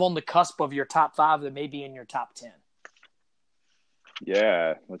kind of on the cusp of your top 5 that may be in your top 10?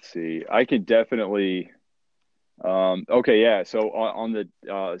 Yeah, let's see. I could definitely. Okay, yeah. So on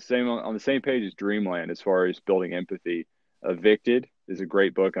the same page as Dreamland, as far as building empathy, Evicted is a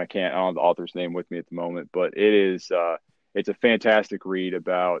great book. I don't have the author's name with me at the moment, but it's a fantastic read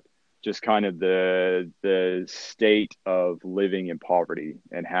about just kind of the state of living in poverty,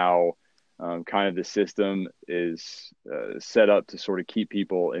 and how kind of the system is set up to sort of keep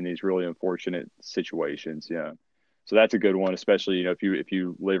people in these really unfortunate situations. Yeah. So that's a good one, especially, if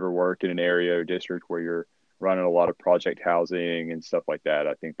you live or work in an area or district where you're running a lot of project housing and stuff like that.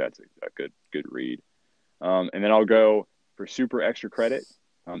 I think that's a good read. And then I'll go for super extra credit.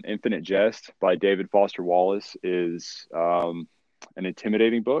 Infinite Jest by David Foster Wallace is an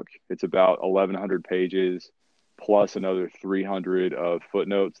intimidating book. It's about 1,100 pages plus another 300 of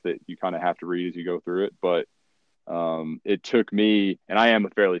footnotes that you kind of have to read as you go through it. But it took me, and I am a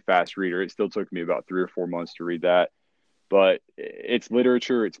fairly fast reader, it still took me about 3 or 4 months to read that. But it's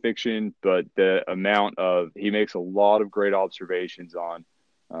literature, it's fiction, but he makes a lot of great observations on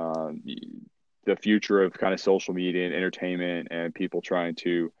the future of kind of social media and entertainment, and people trying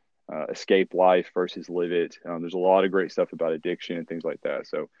to escape life versus live it. There's a lot of great stuff about addiction and things like that.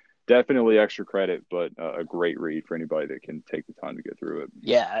 So definitely extra credit, but a great read for anybody that can take the time to get through it.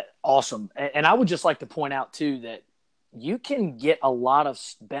 Yeah, awesome. And I would just like to point out too that you can get a lot of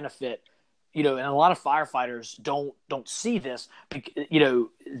benefit, and a lot of firefighters don't see this. We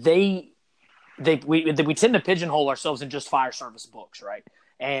tend to pigeonhole ourselves in just fire service books, right?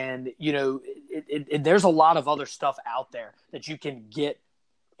 And there's a lot of other stuff out there that you can get,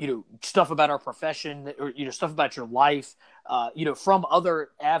 stuff about our profession, or stuff about your life, from other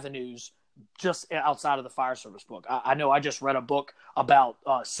avenues just outside of the fire service book. I know I just read a book about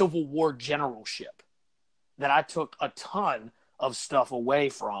Civil War generalship that I took a ton of stuff away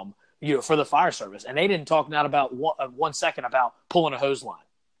from, for the fire service. And they didn't talk not about 1 second about pulling a hose line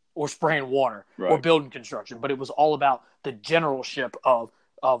or spraying water or building construction, but it was all about the generalship of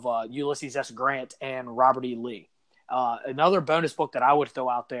Ulysses S. Grant and Robert E. Lee. Another bonus book that I would throw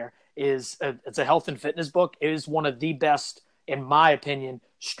out there is it's a health and fitness book. It is one of the best, in my opinion,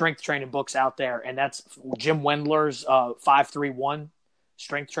 strength training books out there, and that's Jim Wendler's 531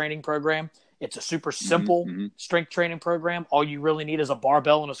 strength training program. It's a super simple strength training program. All you really need is a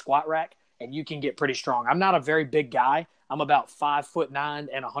barbell and a squat rack, and you can get pretty strong. I'm not a very big guy. I'm about 5'9"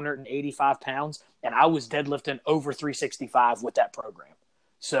 and 185 pounds, and I was deadlifting over 365 with that program.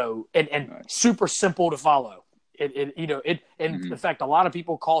 So, and nice. Super simple to follow. In fact, a lot of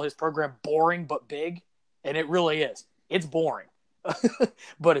people call his program boring but big, and it really is. It's boring,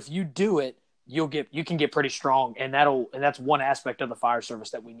 but if you do it, you can get pretty strong, and that's one aspect of the fire service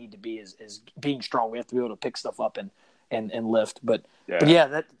that we need to be is being strong. We have to be able to pick stuff up and lift. But yeah,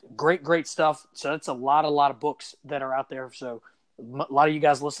 that great stuff. So that's a lot of books that are out there. So a lot of you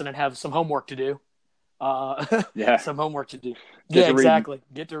guys listening have some homework to do. Some homework to do. Exactly.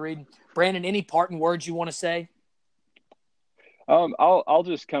 Get to reading. Brandon, any parting words you want to say? I'll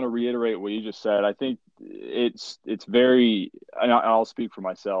just kind of reiterate what you just said. I think it's very, and I'll speak for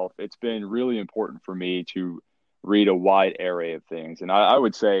myself. It's been really important for me to read a wide array of things, and I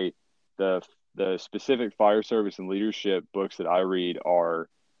would say the specific fire service and leadership books that I read are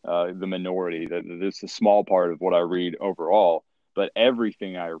the minority. That's a small part of what I read overall, but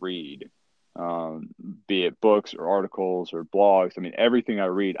everything I read, be it books or articles or blogs, I mean, everything I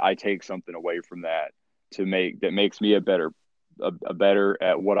read, I take something away from that that makes me a better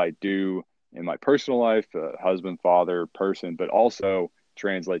at what I do in my personal life, husband, father, person, but also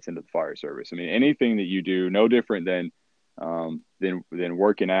translates into the fire service. I mean, anything that you do, no different than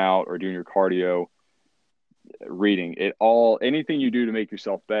working out or doing your cardio, reading it all, anything you do to make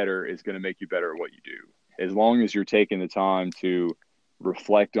yourself better is going to make you better at what you do. As long as you're taking the time to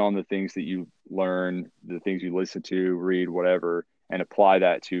reflect on the things that you learn, the things you listen to, read, whatever, and apply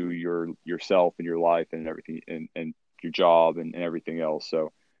that to yourself and your life and everything, and your job and everything else.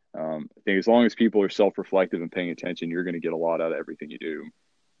 So I think as long as people are self-reflective and paying attention, you're going to get a lot out of everything you do.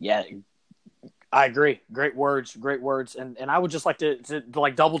 Yeah, I agree. Great words. And I would just like to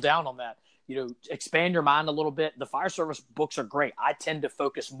like double down on that. expand your mind a little bit. The fire service books are great. I tend to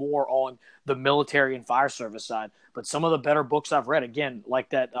focus more on the military and fire service side, but some of the better books I've read, again, like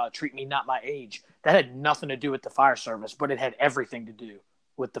that Treat Me Not My Age, that had nothing to do with the fire service, but it had everything to do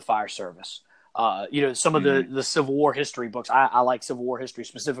with the fire service. Some of the Civil War history books, I like Civil War history,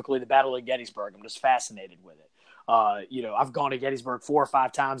 specifically the Battle of Gettysburg. I'm just fascinated with it. I've gone to Gettysburg 4 or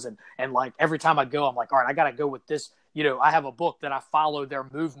 5 times, and like every time I go, I'm like, all right, I got to go with this. I have a book that I follow their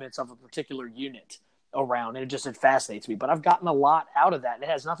movements of a particular unit around, and it fascinates me. But I've gotten a lot out of that. And it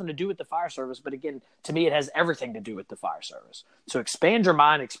has nothing to do with the fire service, but again, to me, it has everything to do with the fire service. So expand your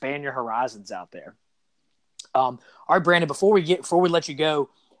mind, expand your horizons out there. All right, Brandon, before we let you go,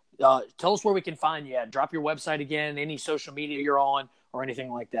 tell us where we can find you at. Drop your website again, any social media you're on, or anything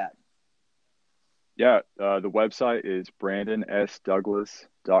like that. Yeah, the website is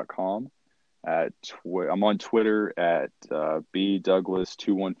brandonsdouglas.com. I'm on Twitter at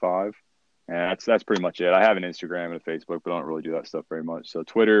bdouglas215, and that's pretty much it. I have an Instagram and a Facebook, but I don't really do that stuff very much. So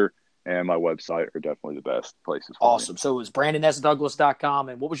Twitter and my website are definitely the best places for Awesome. me. So it was brandonsdouglas.com,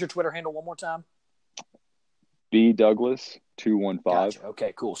 and what was your Twitter handle one more time? bdouglas215. Gotcha.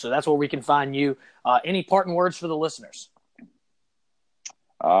 Okay, cool. So that's where we can find you. Any parting words for the listeners?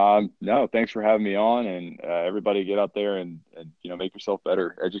 No, thanks for having me on, and everybody get out there and make yourself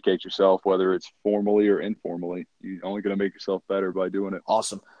better. Educate yourself, whether it's formally or informally. You're only going to make yourself better by doing it.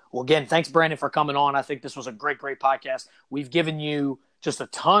 Awesome. Well, again, thanks, Brandon, for coming on. I think this was a great podcast. We've given you just a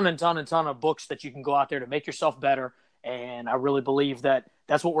ton of books that you can go out there to make yourself better, and I really believe that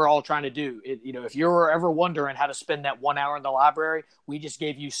that's what we're all trying to do. If you're ever wondering how to spend that 1 hour in the library, we just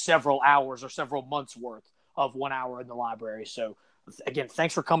gave you several hours or several months worth of 1 hour in the library. So, again,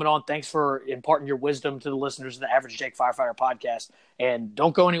 thanks for coming on. Thanks for imparting your wisdom to the listeners of the Average Jake Firefighter podcast. And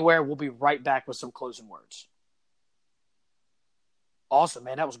don't go anywhere. We'll be right back with some closing words. Awesome,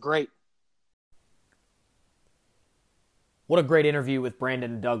 man. That was great. What a great interview with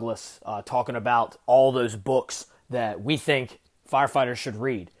Brandon Douglas, talking about all those books that we think firefighters should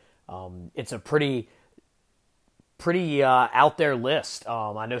read. It's a pretty out there list.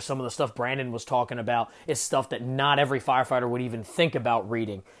 I know some of the stuff Brandon was talking about is stuff that not every firefighter would even think about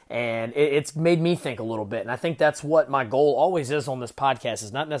reading, and it's made me think a little bit. And I think that's what my goal always is on this podcast,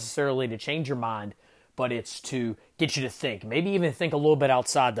 is not necessarily to change your mind, but it's to get you to think, maybe even think a little bit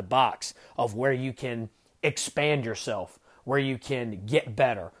outside the box of where you can expand yourself, where you can get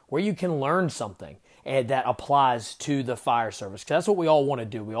better, where you can learn something and that applies to the fire service. Because that's what we all want to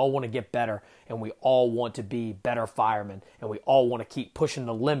do. We all want to get better, and we all want to be better firemen, and we all want to keep pushing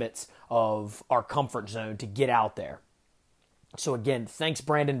the limits of our comfort zone to get out there. So again, thanks,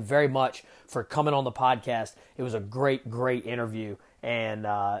 Brandon, very much for coming on the podcast. It was a great interview. And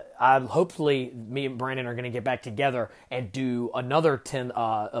hopefully me and Brandon are going to get back together and do another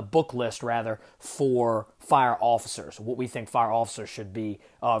a book list rather for fire officers. What we think fire officers should be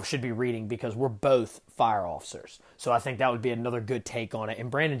reading, because we're both fire officers. So I think that would be another good take on it. And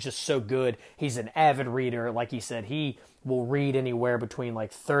Brandon's just so good. He's an avid reader. Like he said, he will read anywhere between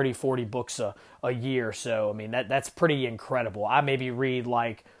like 30, 40 books a year. So, I mean, that's pretty incredible. I maybe read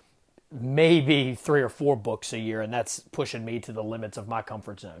maybe 3 or 4 books a year, and that's pushing me to the limits of my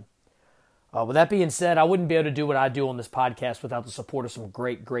comfort zone. With that being said, I wouldn't be able to do what I do on this podcast without the support of some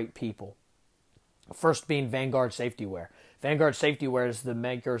great people. First being Vanguard Safety Wear. Vanguard Safety Wear is the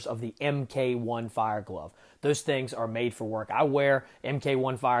makers of the MK1 Fire Glove. Those things are made for work. I wear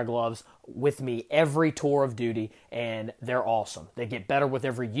MK1 Fire Gloves with me every tour of duty, and they're awesome. They get better with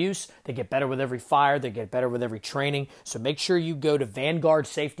every use. They get better with every fire. They get better with every training. So make sure you go to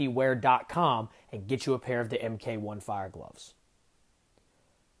VanguardSafetyWear.com and get you a pair of the MK1 Fire Gloves.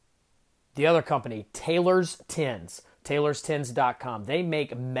 The other company, Taylor's Tins. TaylorsTins.com. They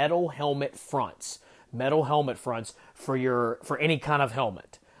make metal helmet fronts. Metal helmet fronts for any kind of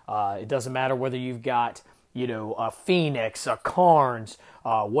helmet. It doesn't matter whether you've got a Phoenix, a Carnes,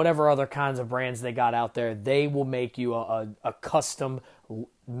 whatever other kinds of brands they got out there. They will make you a custom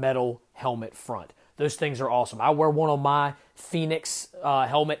metal helmet front. Those things are awesome. I wear one on my Phoenix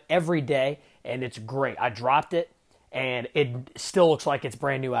helmet every day, and it's great. I dropped it, and it still looks like it's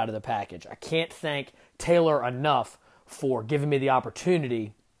brand new out of the package. I can't thank Taylor enough for giving me the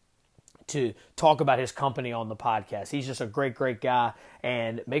opportunity to talk about his company on the podcast. He's just a great guy.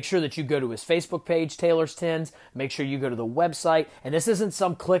 And make sure that you go to his Facebook page, Taylor's Tins. Make sure you go to the website. And this isn't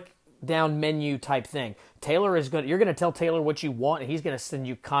some click down menu type thing. You're going to tell Taylor what you want, and he's going to send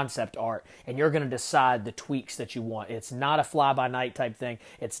you concept art, and you're going to decide the tweaks that you want. It's not a fly-by-night type thing.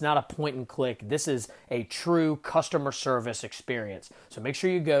 It's not a point and click. This is a true customer service experience. So make sure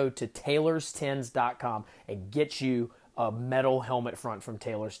you go to TaylorsTins.com and get you a metal helmet front from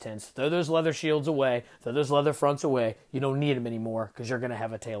Taylor's Tints. Throw those leather shields away. Throw those leather fronts away. You don't need them anymore because you're going to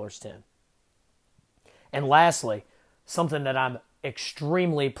have a Taylor's Tint. And lastly, something that I'm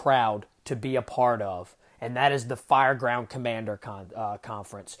extremely proud to be a part of, and that is the Fireground Commander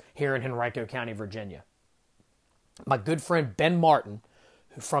Conference here in Henrico County, Virginia. My good friend Ben Martin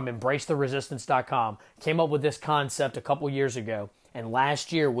from EmbraceTheResistance.com came up with this concept a couple years ago, and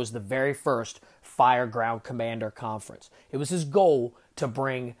last year was the very first Fireground Commander Conference. It was his goal to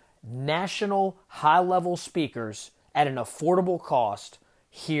bring national high-level speakers at an affordable cost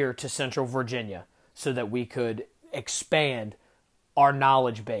here to Central Virginia so that we could expand our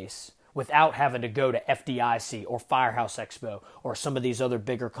knowledge base without having to go to FDIC or Firehouse Expo or some of these other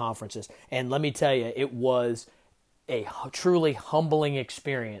bigger conferences. And let me tell you, it was a truly humbling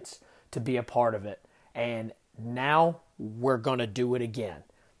experience to be a part of it. And now we're going to do it again.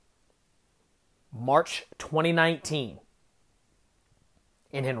 March 2019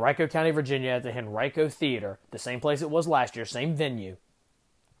 in Henrico County, Virginia at the Henrico Theater, the same place it was last year, same venue,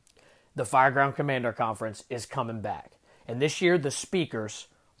 the Fireground Commander Conference is coming back. And this year the speakers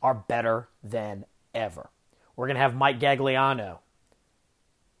are better than ever. We're going to have Mike Gagliano.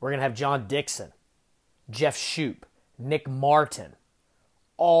 We're going to have John Dixon, Jeff Shoup, Nick Martin,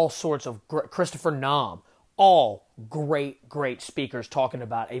 all sorts of Christopher Naum, all great speakers talking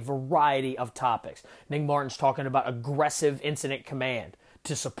about a variety of topics. Nick Martin's talking about aggressive incident command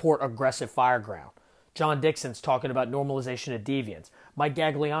to support aggressive fireground. John Dixon's talking about normalization of deviance. Mike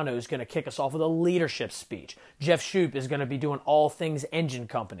Gagliano is going to kick us off with a leadership speech. Jeff Shoup is going to be doing all things engine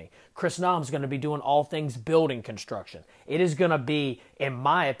company. Chris Naum's going to be doing all things building construction. It is going to be, in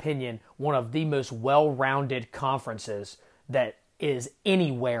my opinion, one of the most well-rounded conferences that is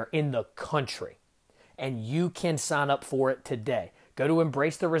anywhere in the country. And you can sign up for it today. Go to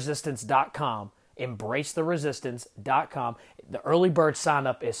EmbraceTheResistance.com, EmbraceTheResistance.com. The early bird sign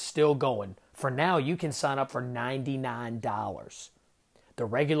up is still going. For now, you can sign up for $99. The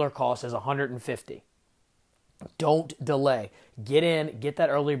regular cost is $150. Don't delay. Get in, get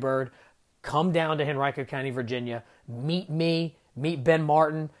that early bird, come down to Henrico County, Virginia, meet me, meet Ben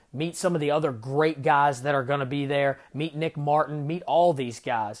Martin, meet some of the other great guys that are going to be there, meet Nick Martin, meet all these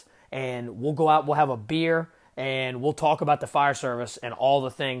guys, and we'll go out, we'll have a beer, and we'll talk about the fire service and all the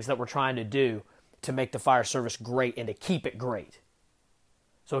things that we're trying to do to make the fire service great and to keep it great.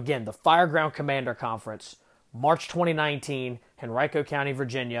 So again, the Fireground Commander Conference, March 2019, Henrico County,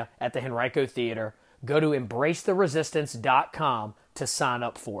 Virginia, at the Henrico Theater. Go to EmbraceTheResistance.com to sign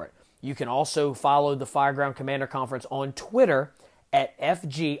up for it. You can also follow the Fireground Commander Conference on Twitter at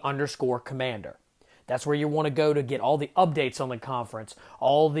FG_Commander. That's where you want to go to get all the updates on the conference,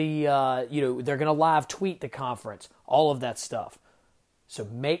 all the, they're going to live tweet the conference, all of that stuff. So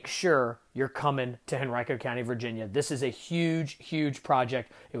make sure you're coming to Henrico County, Virginia. This is a huge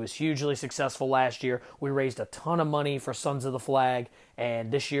project. It was hugely successful last year. We raised a ton of money for Sons of the Flag, and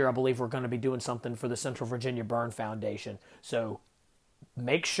this year I believe we're going to be doing something for the Central Virginia Burn Foundation. So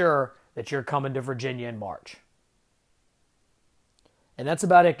make sure that you're coming to Virginia in March. And that's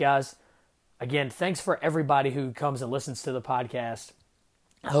about it, guys. Again, thanks for everybody who comes and listens to the podcast.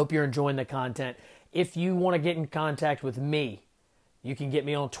 I hope you're enjoying the content. If you want to get in contact with me, you can get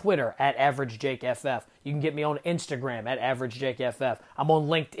me on Twitter at AverageJakeFF. You can get me on Instagram at AverageJakeFF. I'm on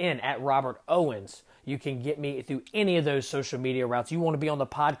LinkedIn at Robert Owens. You can get me through any of those social media routes. You want to be on the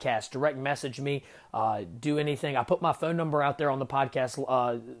podcast, direct message me, do anything. I put my phone number out there on the podcast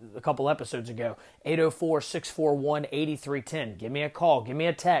a couple episodes ago, 804-641-8310. Give me a call. Give me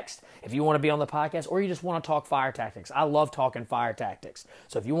a text if you want to be on the podcast or you just want to talk fire tactics. I love talking fire tactics.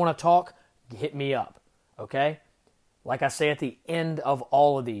 So if you want to talk, hit me up, okay? Like I say at the end of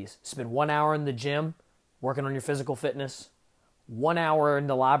all of these, spend 1 hour in the gym working on your physical fitness, 1 hour in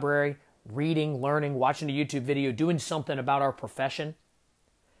the library reading, learning, watching a YouTube video, doing something about our profession,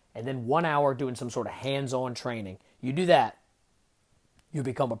 and then 1 hour doing some sort of hands-on training. You do that, you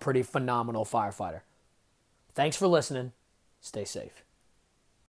become a pretty phenomenal firefighter. Thanks for listening. Stay safe.